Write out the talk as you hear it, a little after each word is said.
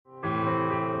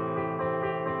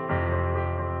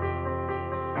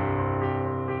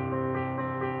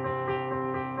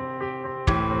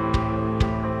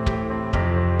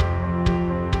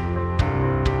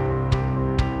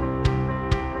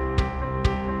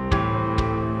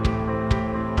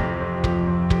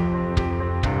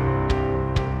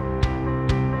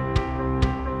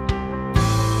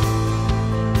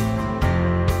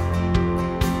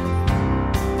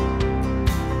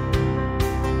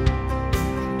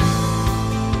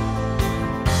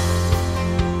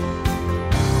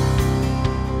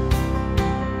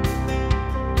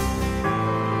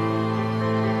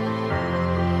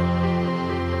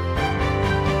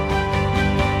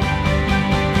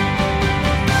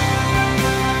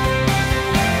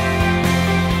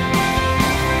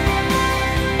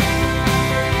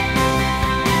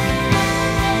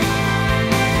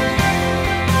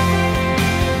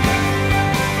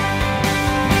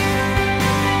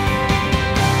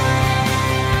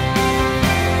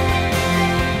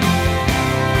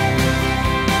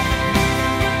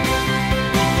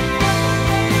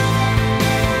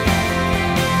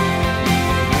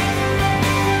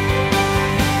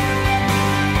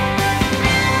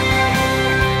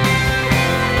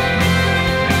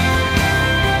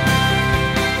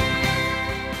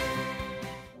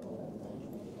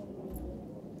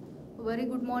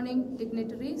morning,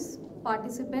 dignitaries,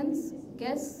 participants,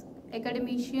 guests,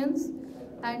 academicians,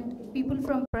 and people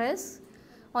from press.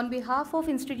 On behalf of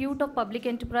Institute of Public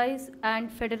Enterprise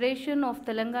and Federation of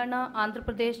Telangana Andhra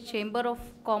Pradesh Chamber of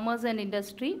Commerce and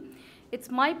Industry,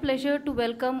 it's my pleasure to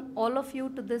welcome all of you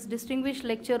to this distinguished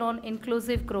lecture on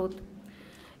inclusive growth.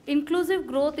 Inclusive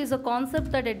growth is a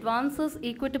concept that advances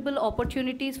equitable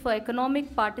opportunities for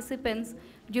economic participants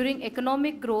during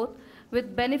economic growth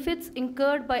with benefits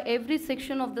incurred by every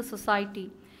section of the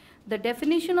society. The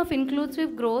definition of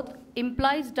inclusive growth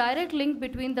implies direct link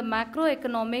between the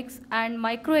macroeconomics and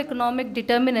microeconomic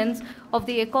determinants of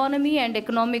the economy and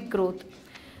economic growth.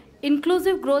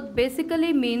 Inclusive growth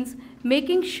basically means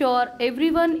making sure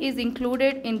everyone is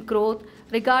included in growth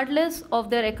regardless of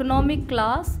their economic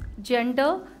class,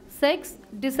 gender, sex,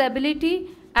 disability,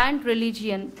 and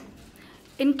religion.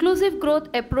 Inclusive growth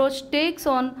approach takes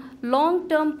on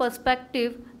long-term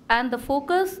perspective, and the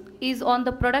focus is on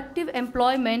the productive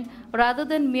employment rather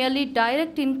than merely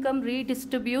direct income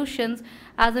redistributions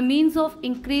as a means of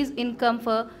increased income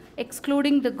for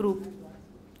excluding the group.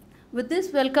 With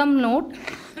this welcome note,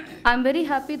 I'm very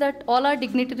happy that all our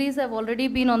dignitaries have already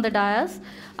been on the dais.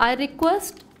 I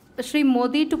request Shri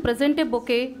Modi to present a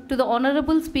bouquet to the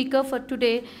Honorable Speaker for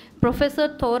today, Professor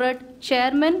Thorat,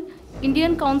 Chairman,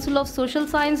 Indian Council of Social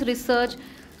Science Research,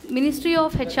 Ministry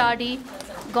of HRD,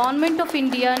 Government of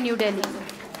India, New Delhi.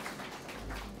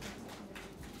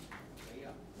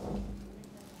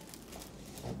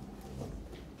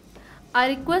 I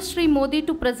request Shri Modi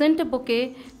to present a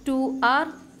bouquet to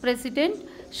our President,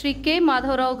 Shri K.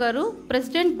 Madhavrao Garu,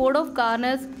 President, Board of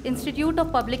Governors, Institute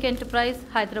of Public Enterprise,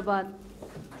 Hyderabad.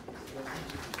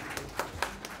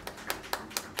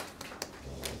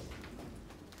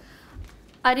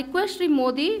 I request Shri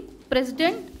Modi,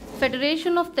 President,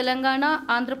 Federation of Telangana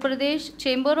Andhra Pradesh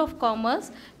Chamber of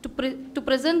Commerce, to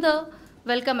present the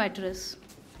welcome address.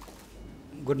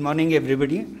 Good morning,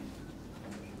 everybody.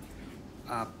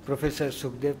 Professor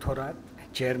Sukhadeo Thorat,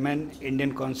 Chairman,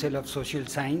 Indian Council of Social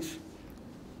Science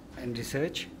and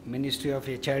Research, Ministry of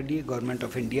HRD, Government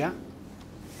of India.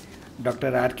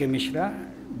 Dr. R.K. Mishra,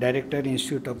 Director,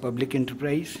 Institute of Public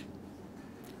Enterprise.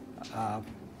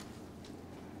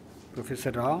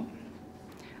 Professor Rao,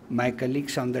 my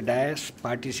colleagues on the dais,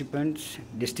 participants,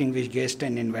 distinguished guests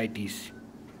and invitees,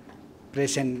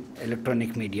 press and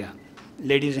electronic media,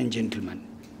 ladies and gentlemen.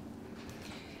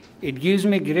 It gives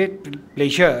me great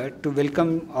pleasure to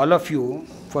welcome all of you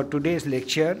for today's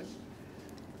lecture,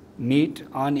 Meet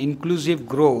on Inclusive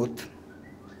Growth.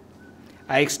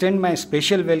 I extend my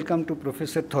special welcome to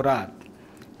Professor Thorat,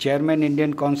 Chairman,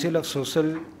 Indian Council of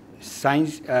Social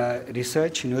Science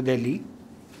Research, New Delhi.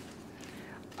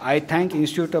 I thank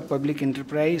Institute of Public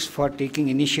Enterprise for taking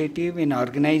initiative in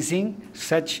organizing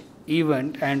such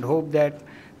event and hope that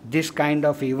this kind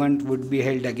of event would be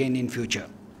held again in future.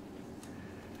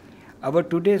 Our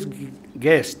today's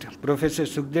guest, Professor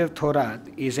Sukhadeo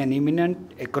Thorat, is an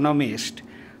eminent economist,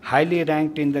 highly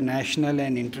ranked in the national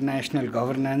and international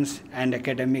governance and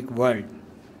academic world.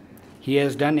 He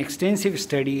has done extensive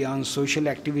study on social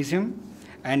activism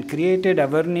and created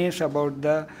awareness about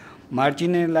the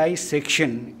marginalized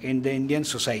section in the Indian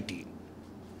society.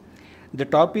 The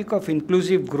topic of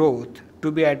inclusive growth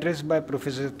to be addressed by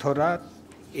Professor Thorat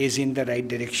is in the right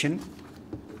direction.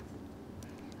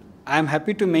 I am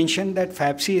happy to mention that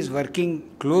FAPCCI is working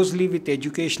closely with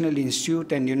educational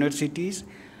institutes and universities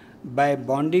by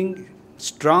bonding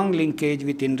strong linkage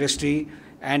with industry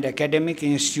and academic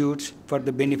institutes for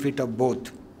the benefit of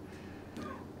both.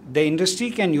 The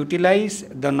industry can utilize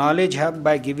the knowledge hub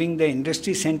by giving the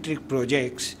industry-centric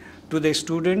projects to the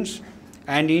students,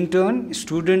 and in turn,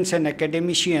 students and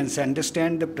academicians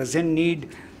understand the present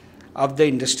need of the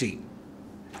industry.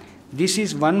 This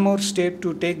is one more step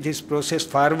to take this process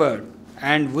forward,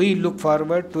 and we look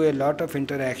forward to a lot of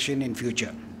interaction in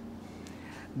future.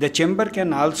 The Chamber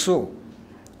can also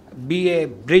be a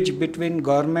bridge between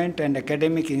government and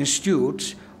academic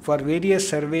institutes for various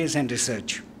surveys and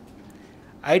research.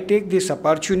 I take this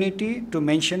opportunity to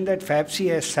mention that FAPCCI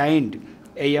has signed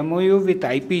a MOU with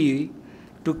IPE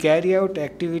to carry out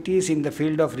activities in the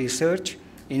field of research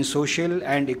in social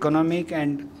and economic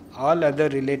and all other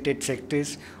related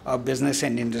sectors of business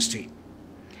and industry.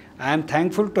 I am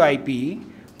thankful to IPE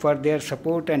for their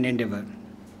support and endeavor.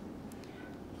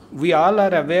 We all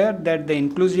are aware that the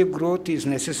inclusive growth is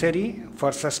necessary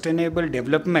for sustainable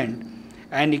development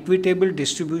and equitable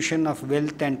distribution of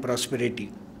wealth and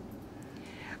prosperity.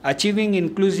 Achieving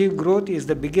inclusive growth is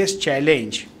the biggest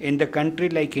challenge in the country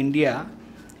like India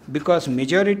because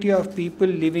majority of people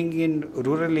living in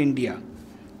rural India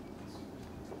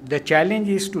the challenge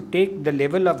is to take the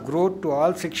level of growth to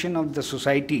all sections of the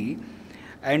society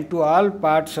and to all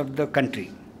parts of the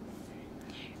country.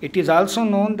 It is also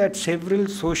known that several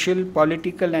social,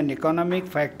 political, and economic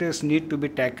factors need to be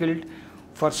tackled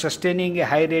for sustaining a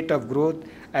high rate of growth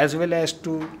as well as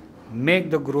to make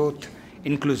the growth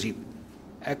inclusive.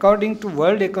 According to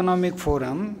World Economic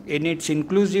Forum, in its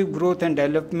Inclusive Growth and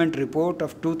Development Report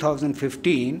of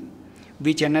 2015,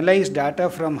 which analyzed data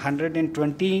from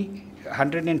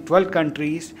 112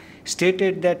 countries,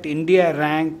 stated that India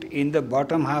ranked in the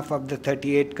bottom half of the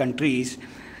 38 countries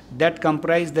that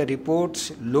comprise the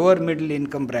report's lower middle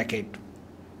income bracket,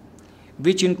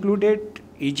 which included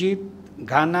Egypt,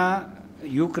 Ghana,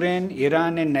 Ukraine,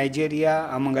 Iran, and Nigeria,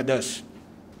 among others.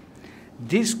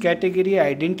 This category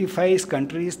identifies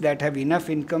countries that have enough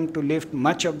income to lift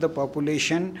much of the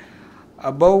population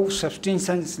above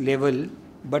subsistence level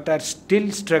but are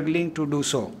still struggling to do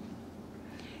so.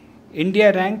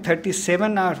 India ranked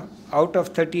 37 out of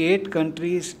 38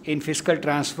 countries in fiscal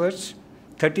transfers,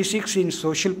 36 in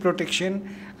social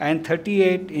protection, and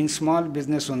 38 in small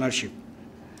business ownership.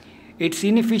 Its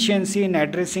inefficiency in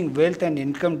addressing wealth and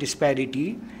income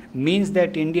disparity means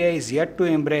that India is yet to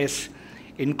embrace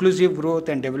inclusive growth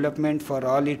and development for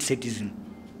all its citizens.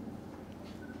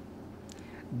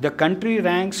 The country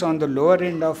ranks on the lower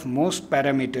end of most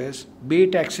parameters, be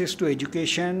it access to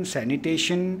education,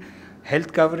 sanitation,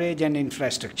 health coverage, and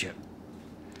infrastructure.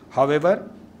 However,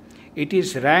 it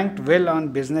is ranked well on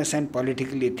business and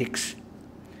political ethics.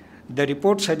 The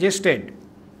report suggested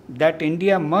that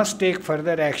India must take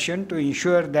further action to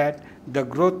ensure that the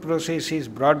growth process is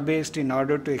broad-based in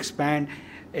order to expand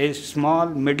a small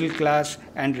middle class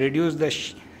and reduce the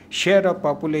share of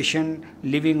population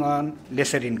living on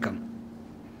lesser income.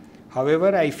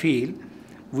 However, I feel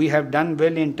we have done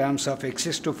well in terms of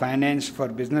access to finance for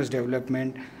business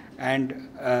development and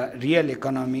real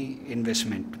economy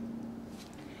investment.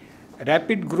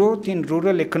 Rapid growth in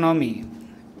rural economy,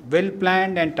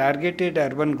 well-planned and targeted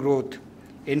urban growth,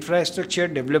 infrastructure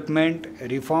development,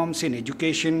 reforms in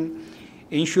education,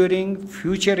 ensuring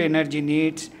future energy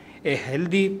needs, a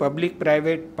healthy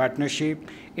public-private partnership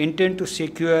intend to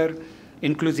secure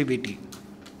inclusivity,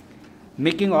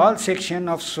 making all sections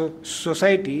of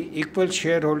society equal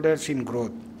shareholders in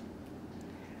growth.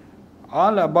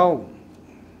 All above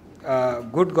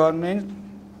good government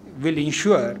will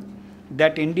ensure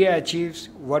that India achieves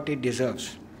what it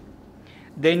deserves.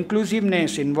 The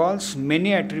inclusiveness involves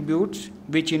many attributes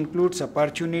which includes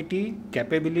opportunity,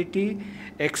 capability,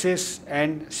 access,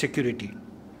 and security.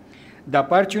 The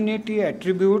opportunity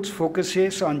attributes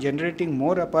focuses on generating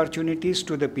more opportunities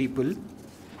to the people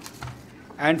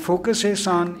and focuses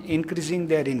on increasing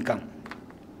their income.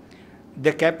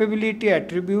 The capability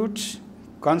attributes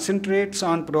concentrates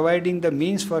on providing the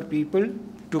means for people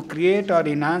to create or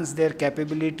enhance their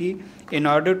capability in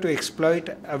order to exploit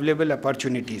available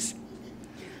opportunities.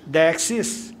 The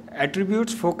access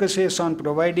attributes focuses on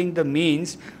providing the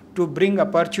means to bring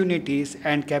opportunities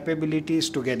and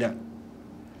capabilities together.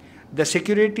 The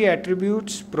security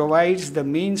attributes provides the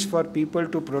means for people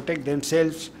to protect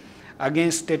themselves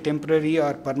against a temporary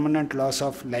or permanent loss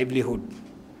of livelihood.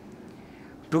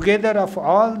 Together of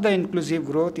all the inclusive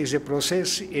growth is a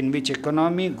process in which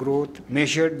economic growth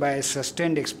measured by a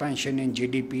sustained expansion in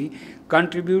GDP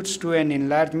contributes to an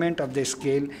enlargement of the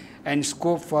scale and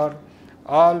scope for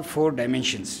all four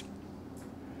dimensions.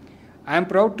 I am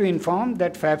proud to inform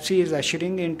that FAPCCI is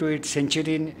ushering into its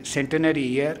centenary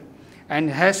year and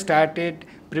has started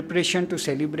preparation to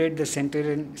celebrate the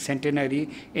centenary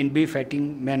in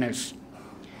befitting manners.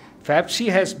 FAPCCI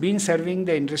has been serving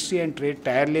the industry and trade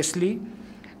tirelessly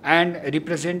and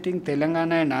representing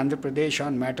Telangana and Andhra Pradesh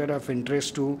on matter of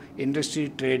interest to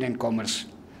industry, trade, and commerce,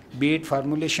 be it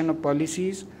formulation of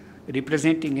policies,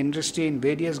 representing industry in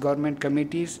various government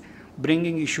committees,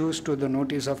 bringing issues to the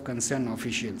notice of concerned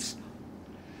officials.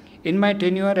 In my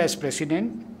tenure as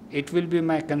President, it will be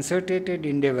my concerted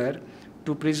endeavor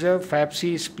to preserve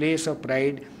FAPCCI's place of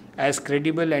pride as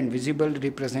credible and visible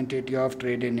representative of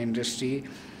trade and industry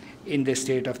in the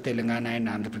state of Telangana and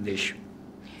Andhra Pradesh.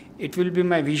 It will be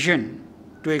my vision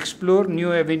to explore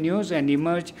new avenues and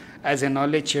emerge as a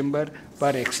knowledge chamber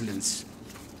par excellence.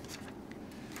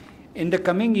 In the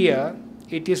coming year,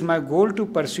 it is my goal to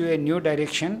pursue a new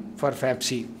direction for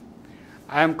FAPCCI.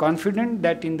 I am confident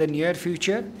that in the near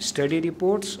future, study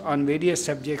reports on various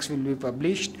subjects will be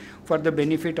published for the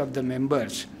benefit of the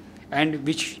members and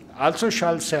which also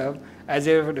shall serve as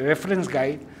a reference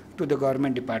guide to the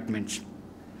government departments.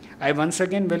 I once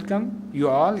again welcome you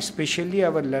all, especially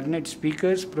our learned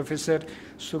speakers, Professor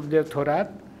Sukhadeo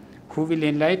Thorat, who will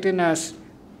enlighten us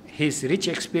his rich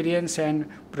experience and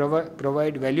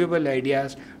provide valuable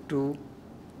ideas to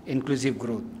inclusive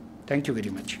growth. Thank you very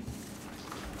much.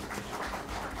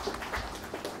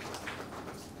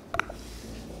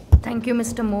 Thank you,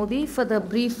 Mr. Modi, for the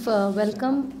brief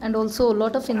welcome and also a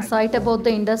lot of insight about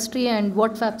the industry and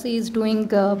what FAPCCI is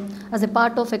doing as a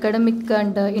part of academic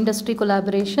and industry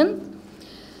collaboration.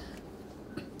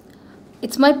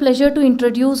 It's my pleasure to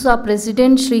introduce our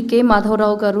President, Shri K. Madhav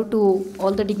Rao Garu, to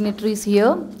all the dignitaries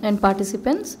here and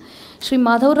participants. Shri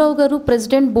Madhav Rao Garu,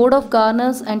 President, Board of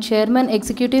Governors and Chairman,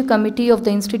 Executive Committee of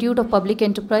the Institute of Public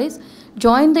Enterprise,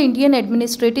 joined the Indian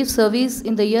Administrative Service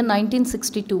in the year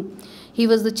 1962. He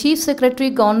was the Chief Secretary,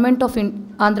 Government of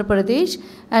Andhra Pradesh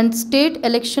and State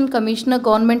Election Commissioner,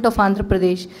 Government of Andhra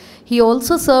Pradesh. He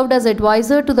also served as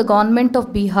advisor to the Government of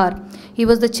Bihar. He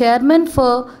was the Chairman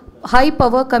for High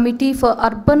Power Committee for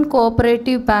Urban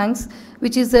Cooperative Banks,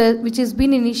 which has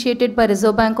been initiated by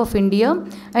Reserve Bank of India,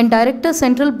 and Director,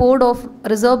 Central Board of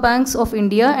Reserve Banks of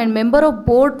India, and Member of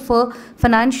Board for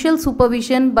Financial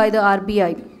Supervision by the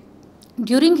RBI.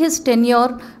 During his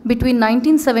tenure between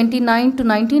 1979 to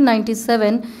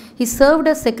 1997, he served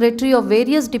as Secretary of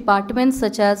various departments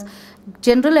such as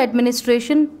General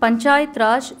Administration, Panchayat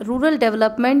Raj, Rural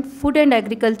Development, Food and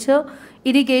Agriculture,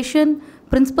 Irrigation,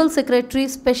 Principal Secretary,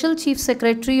 Special Chief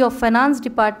Secretary of Finance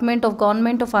Department of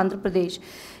Government of Andhra Pradesh.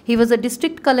 He was a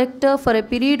District Collector for a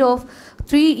period of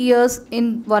 3 years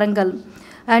in Warangal.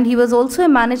 And he was also a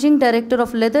Managing Director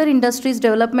of Leather Industries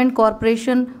Development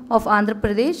Corporation of Andhra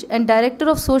Pradesh and Director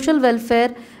of Social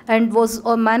Welfare, and was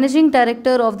a Managing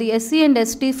Director of the SC and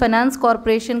ST Finance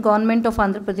Corporation, Government of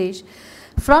Andhra Pradesh.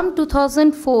 From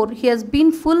 2004, he has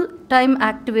been full-time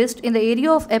activist in the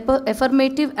area of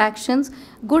affirmative actions,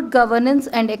 good governance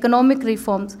and economic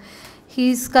reforms.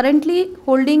 He is currently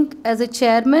holding as a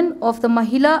chairman of the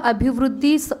Mahila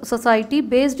Abhivruddhi Society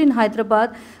based in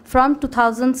Hyderabad from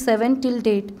 2007 till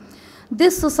date.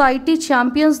 This society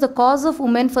champions the cause of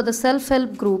women for the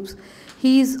self-help groups.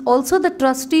 He is also the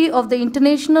trustee of the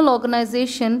international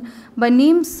organization by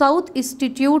name South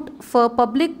Institute for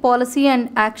Public Policy and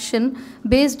Action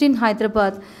based in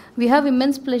Hyderabad. We have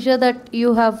immense pleasure that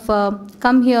you have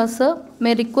come here, sir.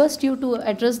 May I request you to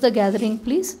address the gathering,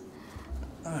 please?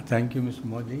 Thank you, Mr.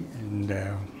 Modi, and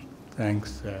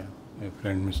thanks, my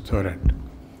friend, Ms. Thorat.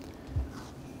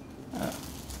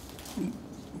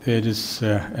 There is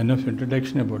enough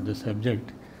introduction about the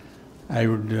subject. I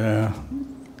would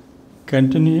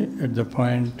continue at the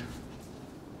point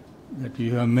that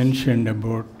you have mentioned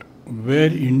about where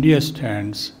India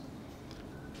stands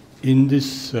in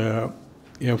this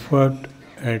effort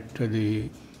at the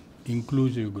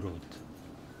inclusive growth.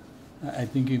 I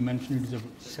think you mentioned it is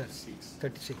about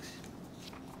 36.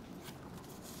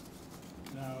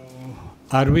 Now,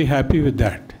 are we happy with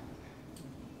that?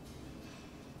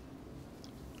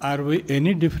 Are we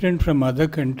any different from other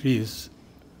countries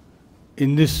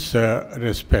in this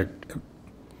respect?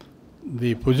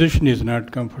 The position is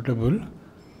not comfortable,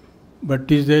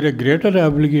 but is there a greater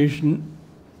obligation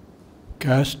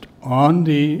cast on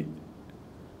the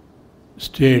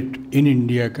state in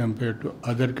India compared to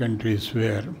other countries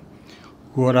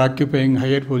who are occupying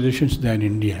higher positions than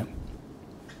India?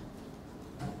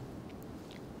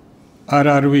 Or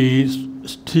are we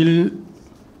still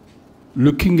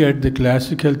looking at the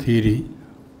classical theory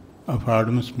of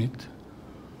Adam Smith,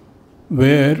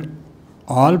 where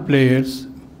all players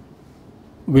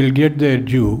will get their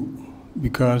due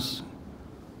because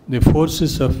the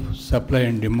forces of supply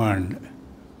and demand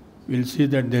will see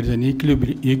that there is an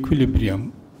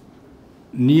equilibrium,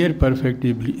 near perfect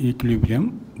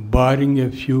equilibrium, barring a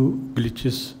few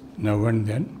glitches now and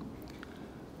then.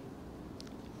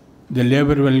 The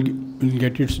labor will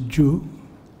get its due,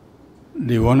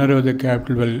 the owner of the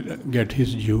capital will get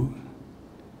his due,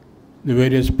 the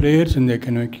various players in the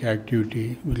economic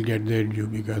activity will get their due,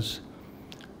 because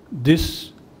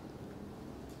this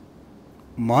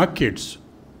markets,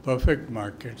 perfect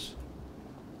markets,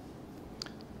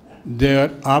 they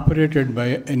are operated by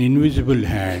an invisible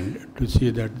hand to see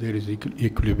that there is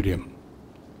equilibrium.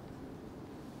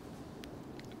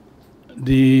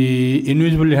 The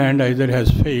invisible hand either has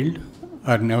failed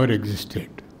or never existed.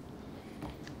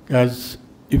 Because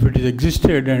if it has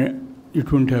existed,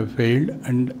 it wouldn't have failed,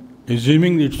 and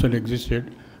assuming it had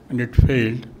existed and it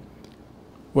failed,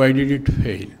 why did it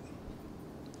fail?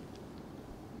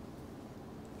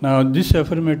 Now, this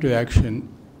affirmative action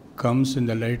comes in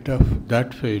the light of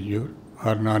that failure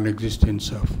or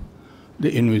non-existence of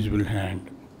the invisible hand.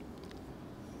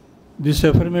 This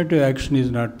affirmative action is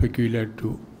not peculiar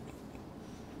to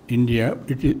India.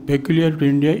 It is peculiar to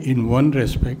India in one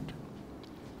respect.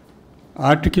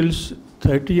 Articles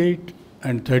 38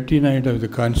 and 39 of the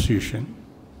Constitution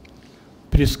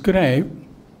prescribe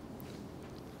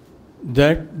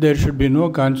that there should be no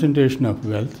concentration of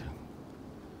wealth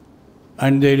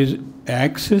and there is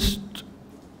access to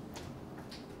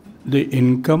the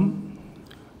income,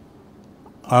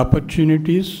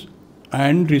 opportunities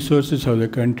and resources of the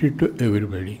country to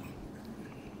everybody.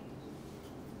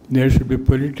 There should be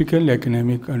political,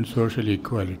 economic and social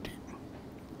equality.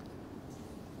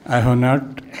 I have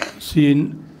not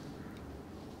seen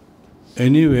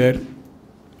anywhere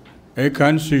a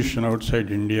constitution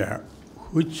outside India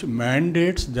which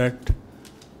mandates that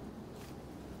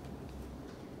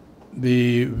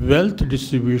the wealth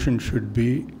distribution should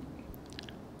be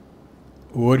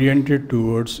oriented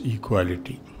towards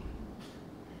equality.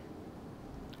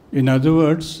 In other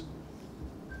words,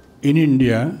 in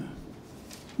India,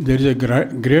 there is a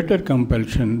greater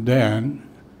compulsion than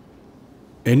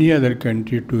any other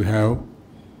country to have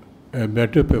a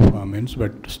better performance,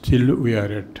 but still we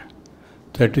are at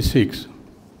 36.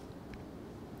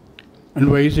 And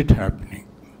why is it happening?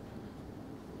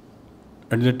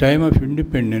 At the time of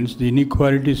independence, the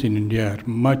inequalities in India are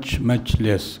much, much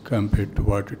less compared to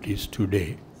what it is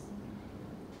today.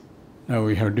 Now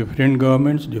we have different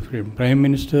governments, different prime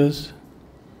ministers,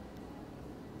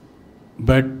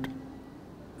 but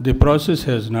the process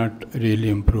has not really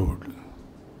improved.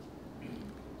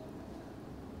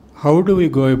 How do we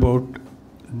go about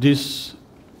this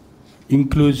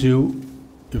inclusive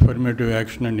affirmative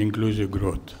action and inclusive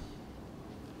growth?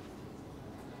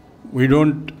 We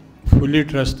don't fully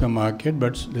trust the market,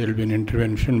 but there will be an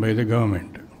intervention by the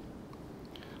government.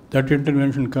 That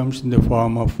intervention comes in the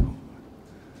form of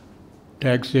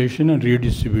taxation and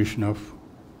redistribution of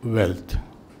wealth.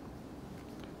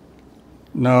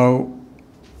 Now,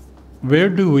 where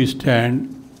do we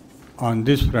stand on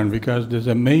this front? Because there's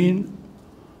a main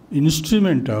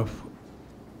instrument of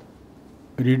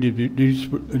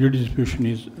redistribution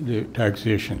is the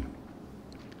taxation.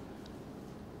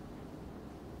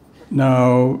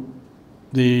 Now,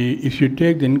 if you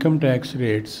take the income tax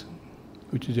rates,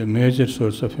 which is a major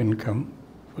source of income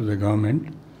for the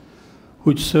government,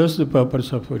 which serves the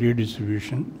purpose of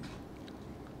redistribution,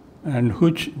 and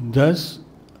which thus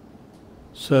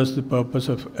serves the purpose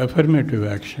of affirmative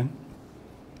action.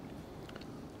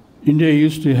 India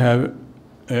used to have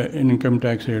an income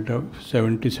tax rate of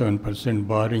 77%,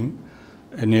 barring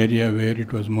an area where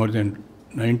it was more than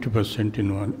 90%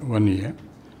 in one year.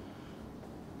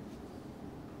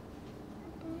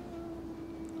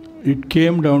 It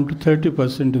came down to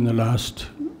 30% in the last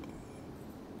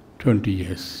 20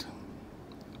 years.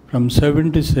 From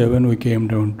 77, we came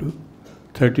down to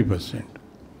 30%.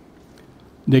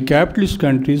 The capitalist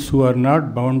countries who are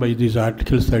not bound by these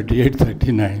Articles 38,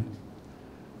 39,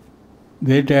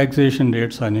 their taxation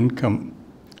rates on income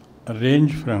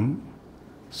range from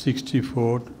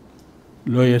 64,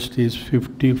 lowest is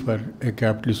 50 for a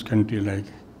capitalist country like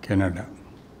Canada.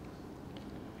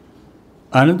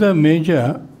 Another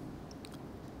major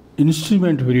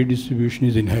instrument of redistribution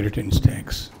is inheritance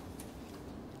tax.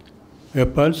 A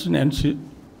person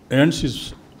earns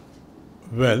his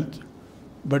wealth,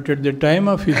 but at the time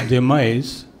of his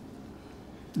demise,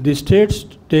 the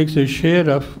state takes a share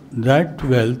of that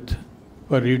wealth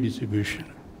for redistribution.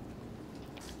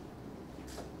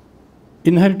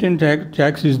 Inheritance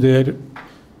tax is there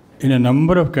in a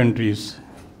number of countries,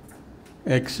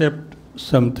 except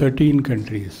some 13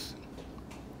 countries.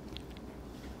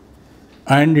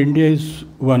 And India is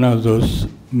one of those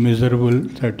miserable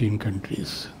 13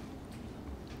 countries.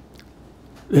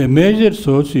 A major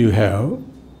source you have,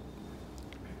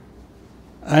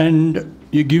 and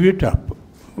you give it up.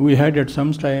 We had at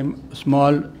some time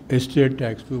small estate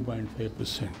tax,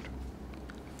 2.5%.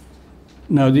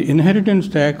 Now the inheritance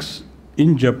tax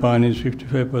in Japan is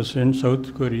 55%,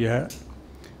 South Korea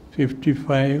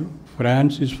 55%,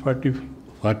 France is 44%,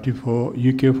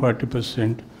 UK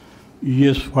 40%,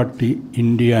 US 40%,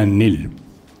 India nil.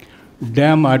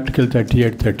 Damn Article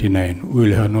 38, 39, we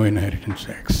will have no inheritance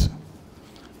tax.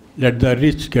 Let the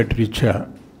rich get richer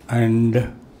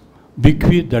and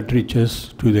bequeath that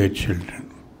riches to their children.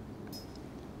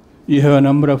 You have a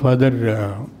number of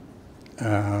other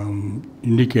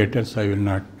indicators. I will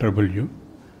not trouble you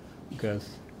because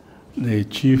the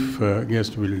chief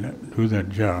guest will do that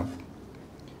job.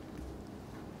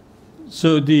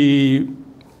 So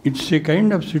it's a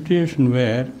kind of situation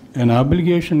where an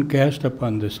obligation cast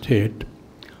upon the state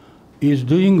is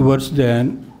doing worse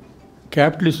than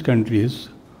capitalist countries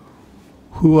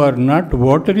who are not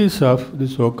votaries of the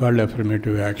so-called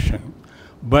affirmative action,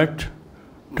 but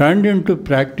turned into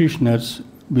practitioners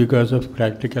because of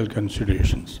practical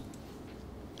considerations.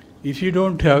 If you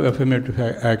don't have affirmative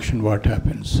action, what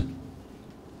happens?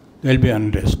 There will be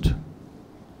unrest.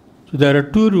 So there are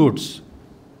two routes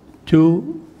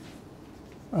to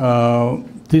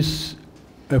this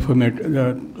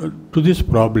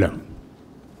problem.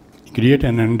 Create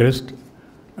an unrest,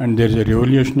 and there is a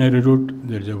revolutionary route,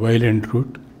 there is a violent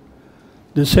route.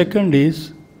 The second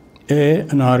is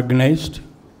an organized,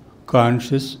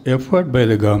 conscious effort by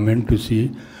the government to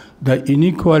see the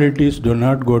inequalities do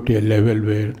not go to a level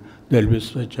where there will be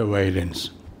such a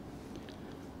violence.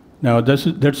 Now that's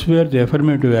where the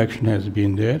affirmative action has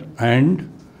been there,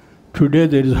 and today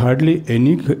there is hardly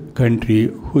any country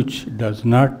which does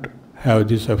not have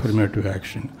this affirmative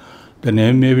action. The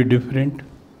name may be different,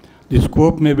 the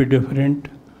scope may be different,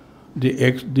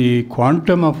 the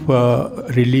quantum of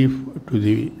relief to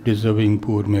the deserving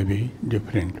poor may be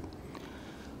different.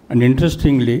 And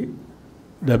interestingly,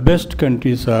 the best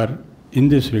countries are, in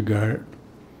this regard,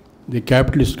 the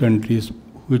capitalist countries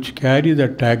which carry the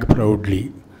tag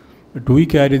proudly. But we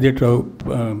carry the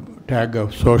tag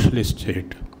of socialist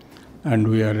state, and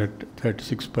we are at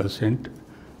 36%,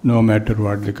 no matter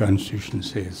what the Constitution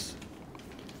says.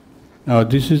 Now,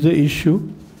 this is the issue.